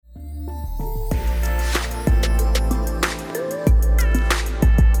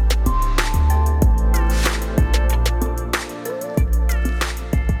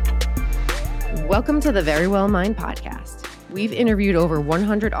Welcome to the Very Well Mind podcast. We've interviewed over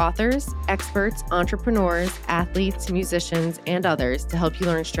 100 authors, experts, entrepreneurs, athletes, musicians, and others to help you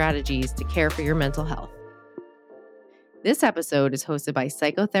learn strategies to care for your mental health. This episode is hosted by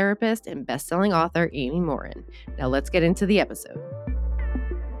psychotherapist and best-selling author Amy Morin. Now let's get into the episode.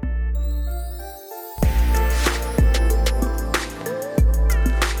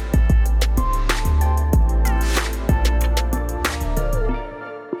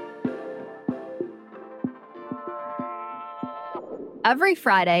 Every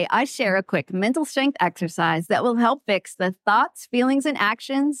Friday, I share a quick mental strength exercise that will help fix the thoughts, feelings, and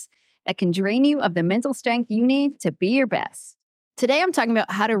actions that can drain you of the mental strength you need to be your best. Today, I'm talking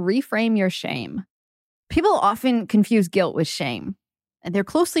about how to reframe your shame. People often confuse guilt with shame, and they're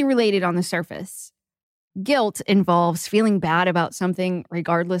closely related on the surface. Guilt involves feeling bad about something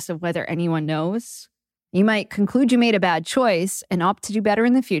regardless of whether anyone knows. You might conclude you made a bad choice and opt to do better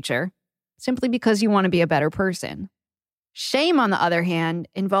in the future, simply because you want to be a better person. Shame, on the other hand,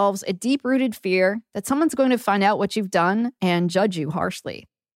 involves a deep-rooted fear that someone's going to find out what you've done and judge you harshly.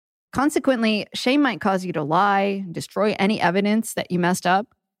 Consequently, shame might cause you to lie, destroy any evidence that you messed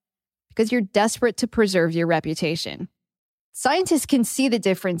up, because you're desperate to preserve your reputation. Scientists can see the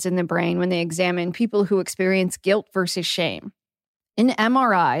difference in the brain when they examine people who experience guilt versus shame. In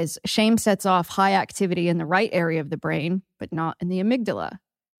MRIs, shame sets off high activity in the right area of the brain, but not in the amygdala.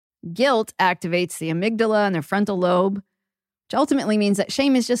 Guilt activates the amygdala and the frontal lobe, which ultimately means that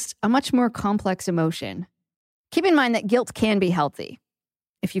shame is just a much more complex emotion. Keep in mind that guilt can be healthy.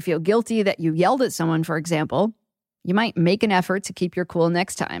 If you feel guilty that you yelled at someone, for example, you might make an effort to keep your cool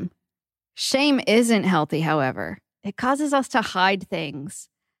next time. Shame isn't healthy, however. It causes us to hide things.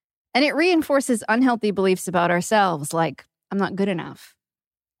 And it reinforces unhealthy beliefs about ourselves, like, I'm not good enough.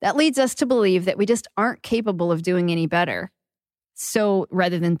 That leads us to believe that we just aren't capable of doing any better. So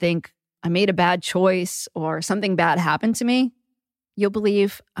rather than think, I made a bad choice or something bad happened to me, you'll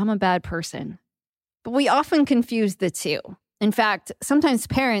believe I'm a bad person. But we often confuse the two. In fact, sometimes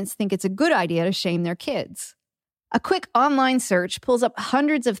parents think it's a good idea to shame their kids. A quick online search pulls up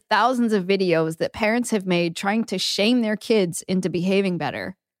hundreds of thousands of videos that parents have made trying to shame their kids into behaving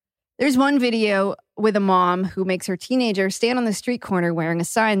better. There's one video with a mom who makes her teenager stand on the street corner wearing a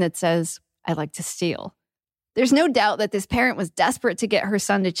sign that says, I like to steal. There's no doubt that this parent was desperate to get her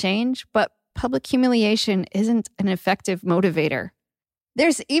son to change, but public humiliation isn't an effective motivator.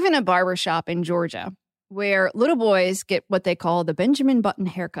 There's even a barbershop in Georgia where little boys get what they call the Benjamin Button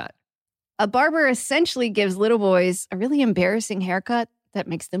haircut. A barber essentially gives little boys a really embarrassing haircut that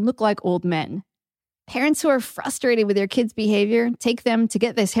makes them look like old men. Parents who are frustrated with their kids' behavior take them to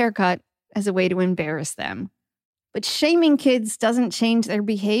get this haircut as a way to embarrass them. But shaming kids doesn't change their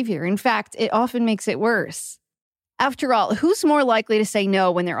behavior. In fact, it often makes it worse. After all, who's more likely to say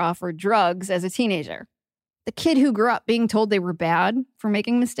no when they're offered drugs as a teenager? The kid who grew up being told they were bad for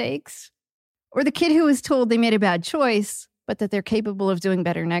making mistakes? Or the kid who was told they made a bad choice, but that they're capable of doing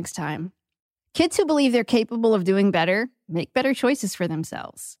better next time? Kids who believe they're capable of doing better make better choices for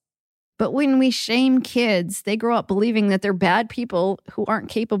themselves. But when we shame kids, they grow up believing that they're bad people who aren't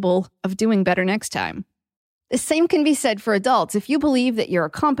capable of doing better next time. The same can be said for adults. If you believe that you're a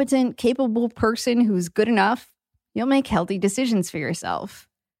competent, capable person who's good enough, you'll make healthy decisions for yourself.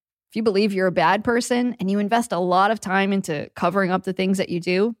 If you believe you're a bad person and you invest a lot of time into covering up the things that you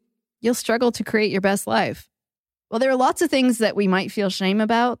do, you'll struggle to create your best life. Well, there are lots of things that we might feel shame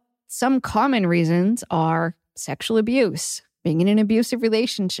about. Some common reasons are sexual abuse, being in an abusive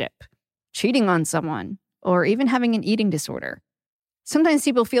relationship, cheating on someone, or even having an eating disorder. Sometimes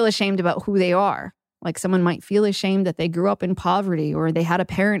people feel ashamed about who they are. Like someone might feel ashamed that they grew up in poverty or they had a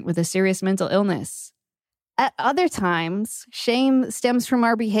parent with a serious mental illness. At other times, shame stems from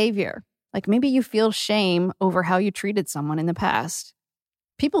our behavior. Like maybe you feel shame over how you treated someone in the past.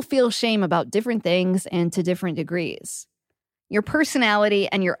 People feel shame about different things and to different degrees. Your personality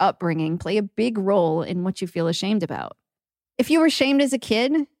and your upbringing play a big role in what you feel ashamed about. If you were shamed as a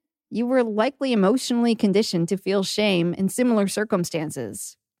kid, you were likely emotionally conditioned to feel shame in similar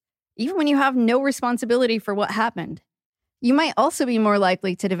circumstances, even when you have no responsibility for what happened. You might also be more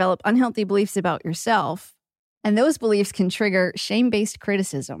likely to develop unhealthy beliefs about yourself, and those beliefs can trigger shame-based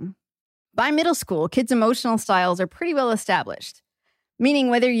criticism. By middle school, kids' emotional styles are pretty well established, meaning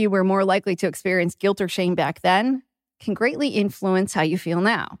whether you were more likely to experience guilt or shame back then can greatly influence how you feel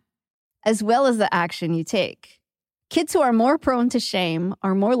now, as well as the action you take. Kids who are more prone to shame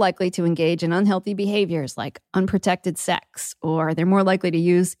are more likely to engage in unhealthy behaviors like unprotected sex, or they're more likely to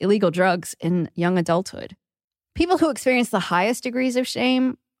use illegal drugs in young adulthood. People who experience the highest degrees of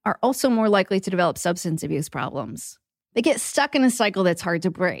shame are also more likely to develop substance abuse problems. They get stuck in a cycle that's hard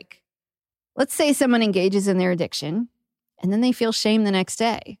to break. Let's say someone engages in their addiction, and then they feel shame the next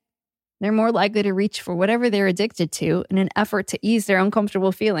day. They're more likely to reach for whatever they're addicted to in an effort to ease their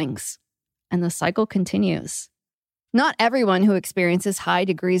uncomfortable feelings. And the cycle continues. Not everyone who experiences high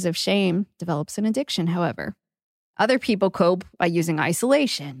degrees of shame develops an addiction, however. Other people cope by using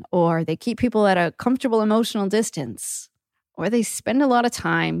isolation, or they keep people at a comfortable emotional distance, or they spend a lot of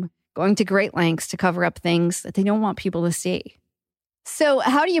time going to great lengths to cover up things that they don't want people to see. So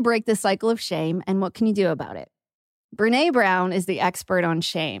how do you break the cycle of shame, and what can you do about it? Brené Brown is the expert on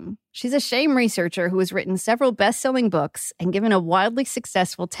shame. She's a shame researcher who has written several best-selling books and given a wildly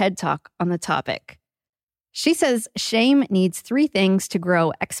successful TED Talk on the topic. She says shame needs 3 things to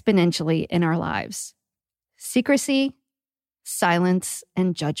grow exponentially in our lives: secrecy, silence,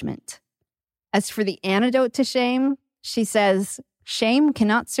 and judgment. As for the antidote to shame, she says, shame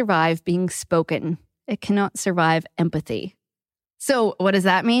cannot survive being spoken. It cannot survive empathy. So what does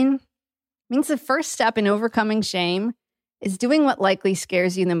that mean? It means the first step in overcoming shame is doing what likely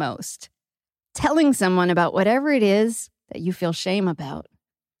scares you the most. Telling someone about whatever it is that you feel shame about.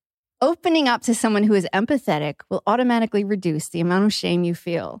 Opening up to someone who is empathetic will automatically reduce the amount of shame you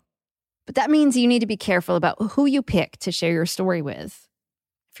feel. But that means you need to be careful about who you pick to share your story with.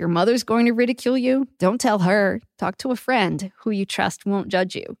 If your mother's going to ridicule you, don't tell her. Talk to a friend who you trust won't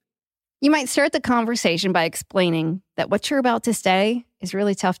judge you. You might start the conversation by explaining that what you're about to say is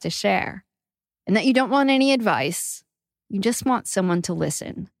really tough to share, and that you don't want any advice. You just want someone to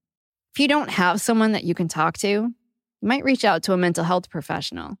listen. If you don't have someone that you can talk to, you might reach out to a mental health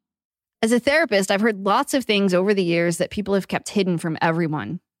professional. As a therapist, I've heard lots of things over the years that people have kept hidden from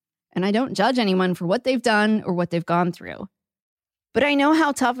everyone. And I don't judge anyone for what they've done or what they've gone through. But I know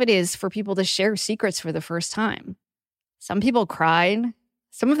how tough it is for people to share secrets for the first time. Some people cried.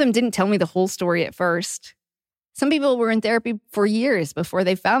 Some of them didn't tell me the whole story at first. Some people were in therapy for years before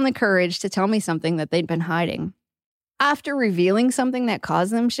they found the courage to tell me something that they'd been hiding. After revealing something that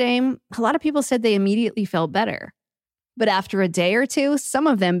caused them shame, a lot of people said they immediately felt better. But after a day or two, some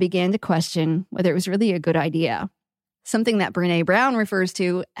of them began to question whether it was really a good idea. Something that Brené Brown refers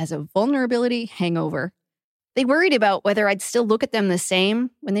to as a vulnerability hangover. They worried about whether I'd still look at them the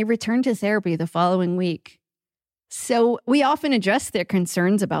same when they returned to therapy the following week. So we often address their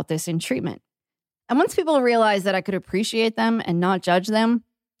concerns about this in treatment. And once people realized that I could appreciate them and not judge them,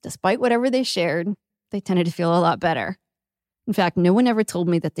 despite whatever they shared, they tended to feel a lot better. In fact, no one ever told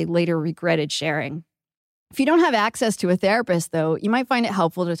me that they later regretted sharing. If you don't have access to a therapist, though, you might find it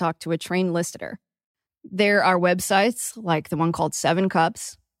helpful to talk to a trained listener. There are websites like the one called 7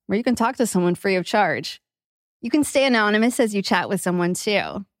 Cups, where you can talk to someone free of charge. You can stay anonymous as you chat with someone,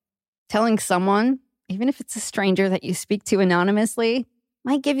 too. Telling someone, even if it's a stranger that you speak to anonymously,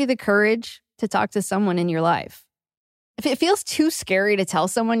 might give you the courage to talk to someone in your life. If it feels too scary to tell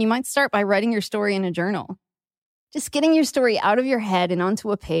someone, you might start by writing your story in a journal. Just getting your story out of your head and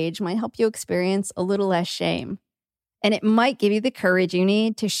onto a page might help you experience a little less shame. And it might give you the courage you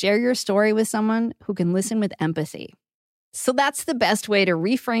need to share your story with someone who can listen with empathy. So that's the best way to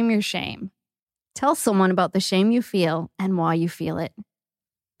reframe your shame. Tell someone about the shame you feel and why you feel it.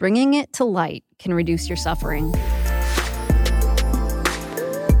 Bringing it to light can reduce your suffering.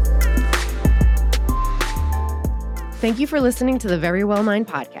 Thank you for listening to the Very Well Mind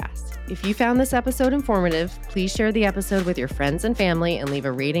podcast. If you found this episode informative, please share the episode with your friends and family and leave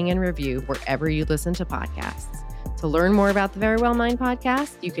a rating and review wherever you listen to podcasts. To learn more about the Very Well Mind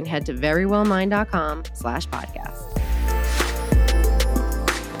podcast, you can head to verywellmind.com/podcast.